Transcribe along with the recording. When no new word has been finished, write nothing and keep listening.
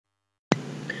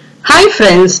Hi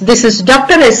friends, this is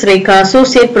Dr. S. Rekha,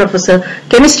 Associate Professor,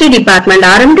 Chemistry Department,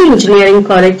 RMD Engineering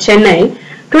College, Chennai.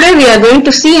 Today we are going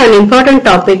to see an important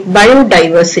topic,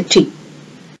 biodiversity.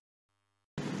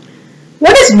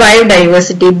 What is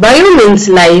biodiversity? Bio means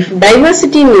life,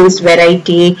 diversity means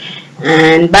variety,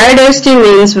 and biodiversity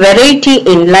means variety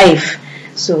in life.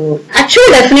 So, actual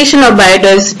definition of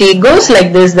biodiversity goes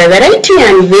like this: the variety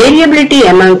and variability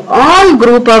among all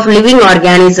group of living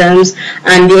organisms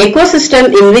and the ecosystem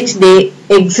in which they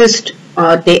exist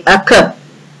or they occur.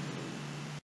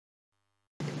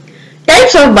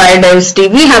 Types of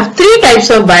biodiversity. We have three types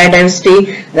of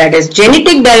biodiversity, that is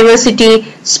genetic diversity,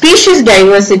 species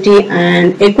diversity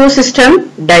and ecosystem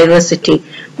diversity.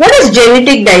 What is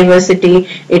genetic diversity?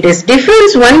 It is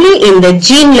difference only in the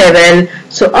gene level.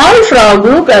 So all frog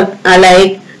look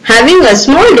alike, having a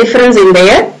small difference in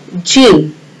their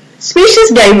gene.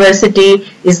 Species diversity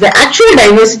is the actual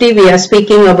diversity we are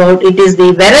speaking about. It is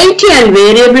the variety and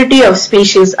variability of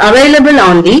species available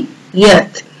on the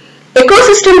earth.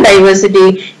 Ecosystem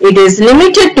diversity, it is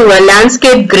limited to a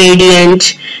landscape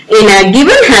gradient in a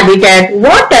given habitat.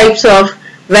 What types of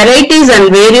varieties and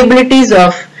variabilities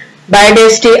of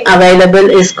biodiversity available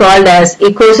is called as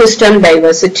ecosystem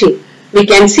diversity. We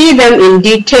can see them in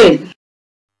detail.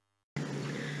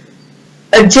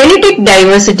 A genetic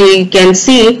diversity, you can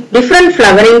see different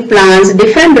flowering plants,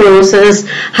 different roses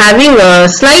having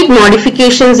slight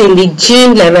modifications in the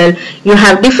gene level. You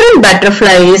have different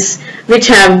butterflies which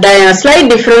have a slight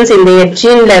difference in their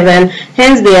gene level,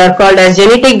 hence they are called as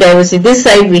genetic diversity. This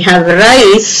side we have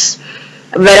rice,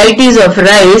 varieties of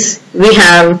rice, we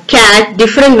have cat,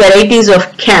 different varieties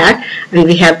of cat, and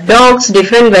we have dogs,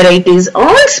 different varieties.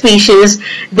 All species,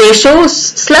 they show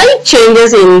slight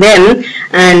changes in them,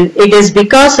 and it is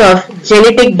because of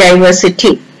genetic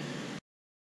diversity.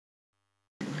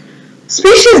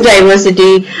 Species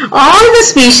diversity, all the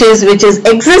species which is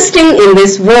existing in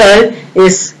this world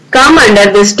is come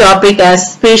under this topic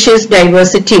as species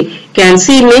diversity. You can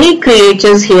see many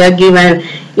creatures here given.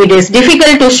 It is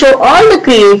difficult to show all the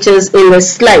creatures in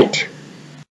this slide.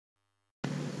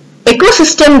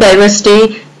 Ecosystem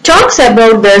diversity talks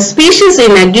about the species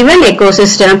in a given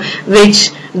ecosystem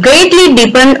which greatly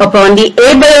depend upon the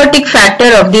abiotic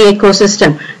factor of the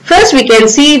ecosystem. First we can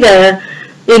see in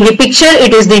the picture,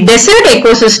 it is the desert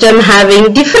ecosystem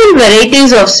having different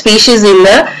varieties of species in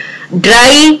the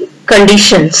dry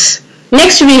conditions.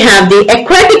 Next we have the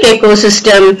aquatic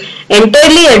ecosystem,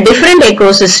 entirely a different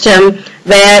ecosystem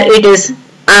where it is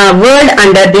a world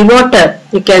under the water.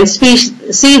 You can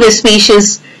see the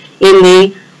species in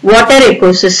the water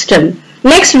ecosystem.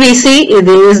 Next we see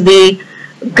is the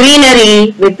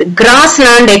greenery with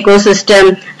grassland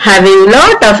ecosystem having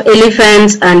lot of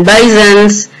elephants and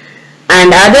bisons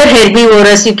and other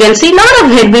herbivores. You can see lot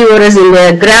of herbivores in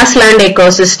the grassland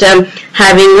ecosystem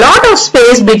having lot of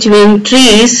space between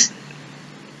trees.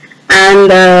 And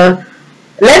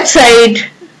left side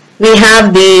we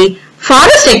have the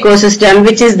forest ecosystem,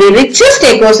 which is the richest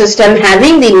ecosystem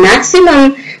having the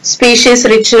maximum species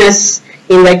richness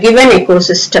in the given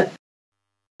ecosystem.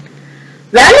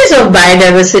 Values of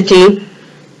biodiversity.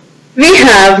 We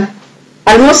have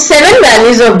almost 7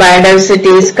 values of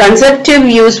biodiversity: conservative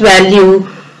use value,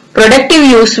 productive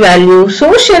use value,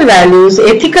 social values,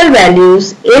 ethical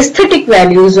values, aesthetic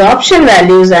values, option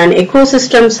values and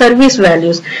ecosystem service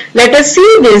values. Let us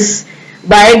see these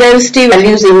biodiversity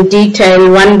values in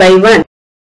detail one by one.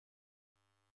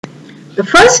 The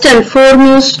first and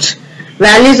foremost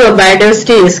values of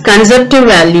biodiversity is conservative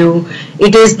value.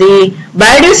 It is the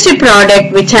biodiversity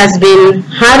product which has been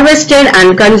harvested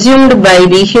and consumed by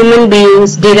the human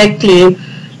beings directly.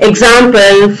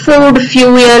 Example, food,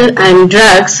 fuel and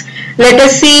drugs. Let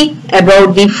us see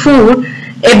about the food.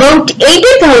 About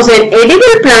 80,000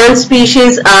 edible plant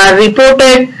species are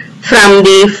reported from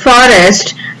the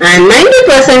forest, and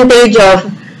 90%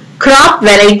 of crop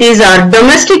varieties are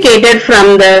domesticated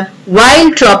from the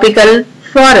wild tropical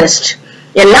forest.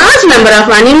 A large number of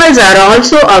animals are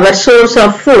also our source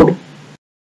of food.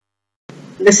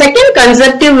 The second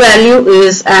conservative value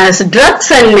is as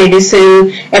drugs and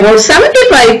medicine. About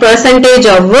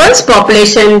 75% of world's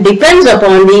population depends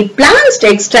upon the plant's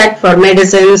extract for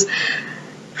medicines.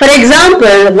 For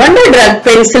example, wonder drug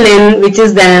penicillin, which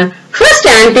is the first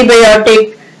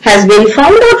antibiotic, has been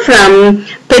found out from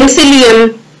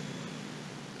penicillium.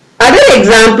 Other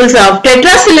examples of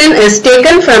tetracycline is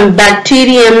taken from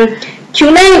bacterium.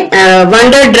 Quinine,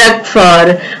 wonder drug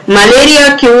for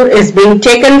malaria cure, is being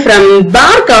taken from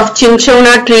bark of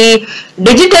cinchona tree.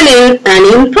 Digitaline, an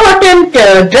important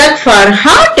drug for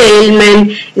heart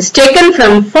ailment, is taken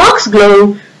from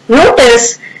foxglove.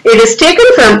 Notice It is taken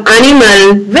from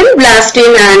animal,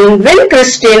 vinblastine and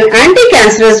vincristine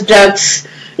anti-cancerous drugs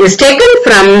is taken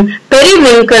from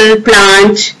periwinkle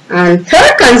plant, and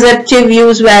third conservative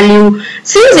use value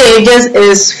since ages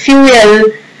is fuel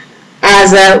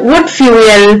as a wood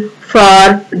fuel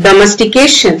for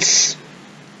domestications.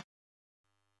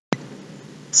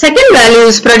 Second value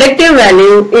is productive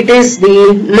value. It is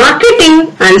the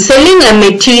marketing and selling a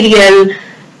material.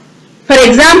 For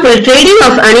example, trading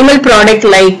of animal product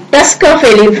like tusk of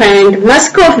elephant,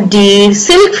 musk of deer,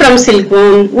 silk from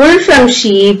silkworm, wool from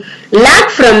sheep, lac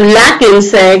from lac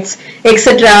insects,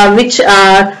 etc., which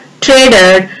are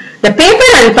traded. The paper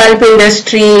and pulp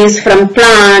industries from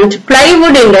plant,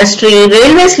 plywood industry,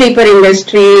 railway sleeper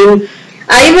industry,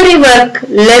 ivory work,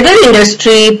 leather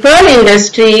industry, pearl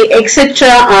industry, etc.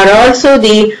 are also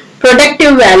the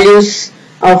productive values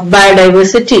of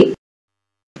biodiversity.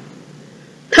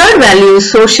 Third value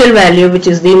is social value, which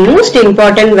is the most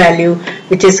important value,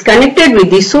 which is connected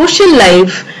with the social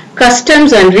life,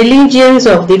 customs and religions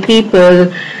of the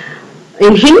people.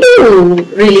 In Hindu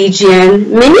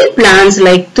religion, many plants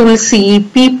like tulsi,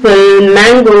 peepal,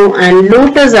 mango and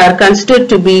lotus are considered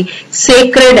to be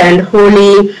sacred and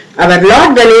holy. Our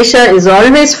Lord Ganesha is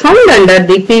always found under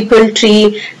the peepal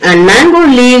tree, and mango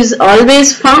leaves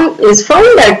always found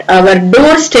at our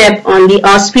doorstep on the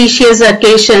auspicious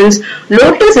occasions.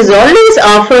 Lotus is always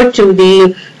offered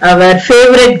to our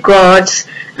favorite gods,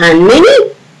 and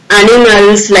many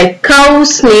animals like cow,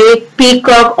 snake,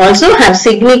 peacock also have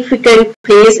significant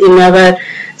place in our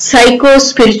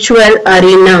psycho-spiritual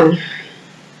arena.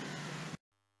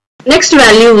 Next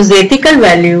value is ethical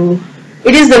value.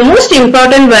 It is the most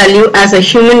important value as a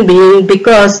human being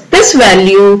because this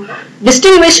value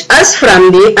distinguishes us from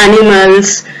the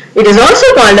animals. It is also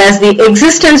called as the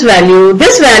existence value.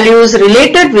 This value is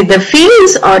related with the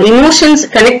feelings or emotions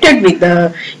connected with the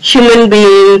human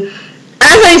being.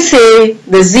 As I say,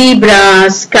 the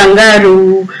zebras,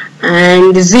 kangaroo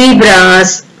and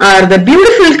zebras are the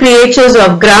beautiful creatures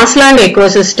of grassland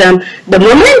ecosystem. The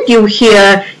moment you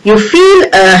hear, you feel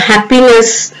a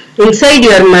happiness inside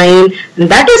your mind, and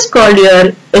that is called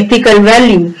your ethical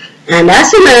value. And as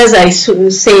soon as I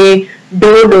say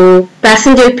dodo,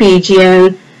 passenger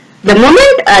pigeon, the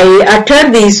moment I utter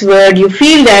this word, you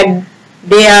feel that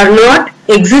they are not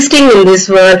existing in this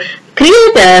world.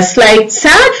 Create a slight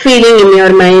sad feeling in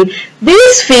your mind.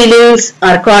 These feelings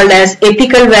are called as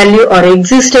ethical value or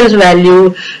existence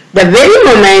value. The very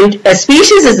moment a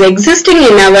species is existing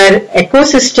in our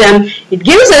ecosystem, it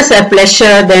gives us a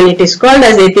pleasure, then it is called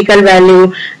as ethical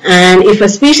value. And if a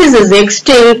species is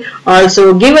extinct,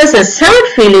 also give us a sad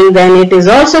feeling, then it is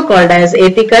also called as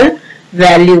ethical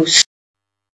values.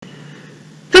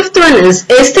 Fifth one is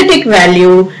aesthetic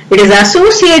value. It is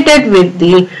associated with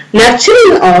the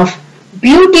nurturing of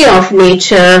beauty of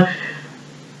nature.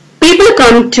 People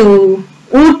come to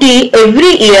Ooty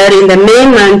every year in the May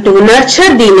month to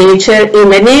nurture the nature in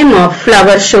the name of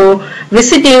flower show,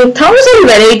 visiting 1,000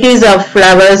 varieties of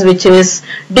flowers which is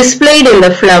displayed in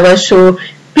the flower show.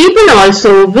 People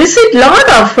also visit lot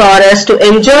of forests to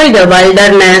enjoy the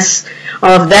wilderness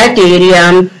of that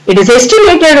area. It is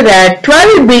estimated that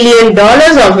 $12 billion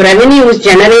of revenue is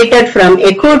generated from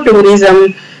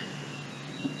ecotourism.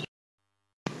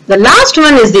 The last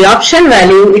one is the option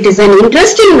value. It is an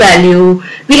interesting value.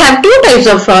 We have two types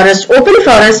of forest, open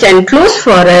forest and closed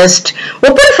forest.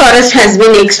 Open forest has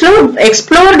been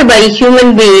explored by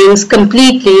human beings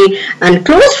completely, and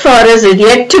closed forest is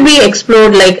yet to be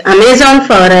explored like Amazon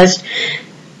forest.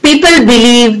 People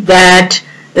believe that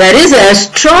there is a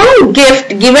strong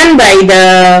gift given by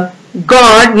the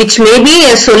God which may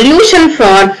be a solution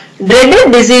for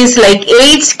dreaded disease like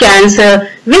AIDS, cancer,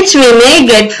 which we may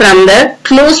get from the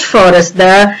closed forest.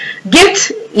 The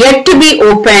gifts yet to be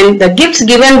opened, the gifts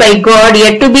given by God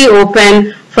yet to be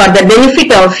opened for the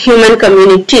benefit of human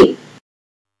community.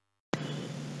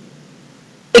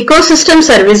 Ecosystem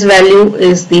service value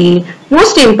is the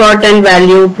most important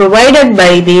value provided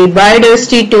by the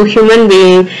biodiversity to human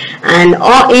being, and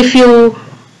if you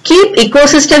keep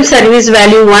ecosystem service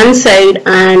value one side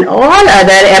and all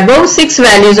other above 6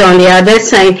 values on the other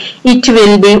side, it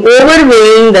will be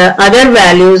overweighing the other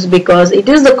values because it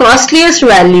is the costliest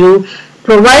value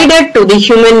provided to the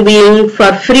human being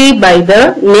for free by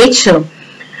the nature.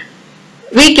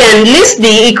 We can list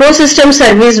the ecosystem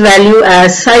service value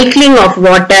as cycling of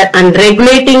water and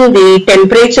regulating the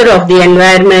temperature of the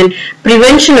environment,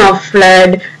 prevention of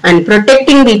flood and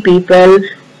protecting the people,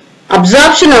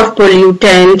 absorption of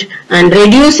pollutant and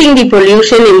reducing the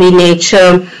pollution in the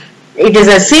nature. It is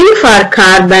a sink for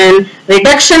carbon,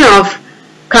 reduction of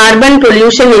carbon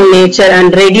pollution in nature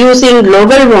and reducing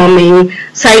global warming,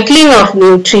 cycling of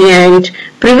nutrient,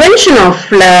 prevention of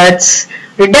floods,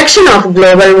 reduction of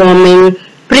global warming,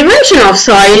 prevention of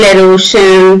soil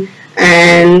erosion,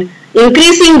 and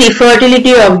increasing the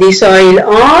fertility of the soil.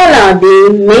 All are the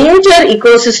major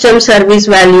ecosystem service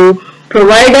value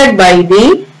provided by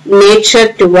the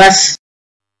nature to us.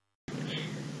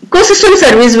 Ecosystem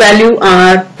service value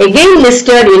are again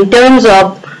listed in terms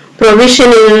of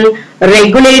provisioning,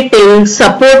 regulating,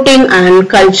 supporting and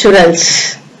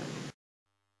culturals.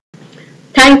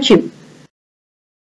 Thank you.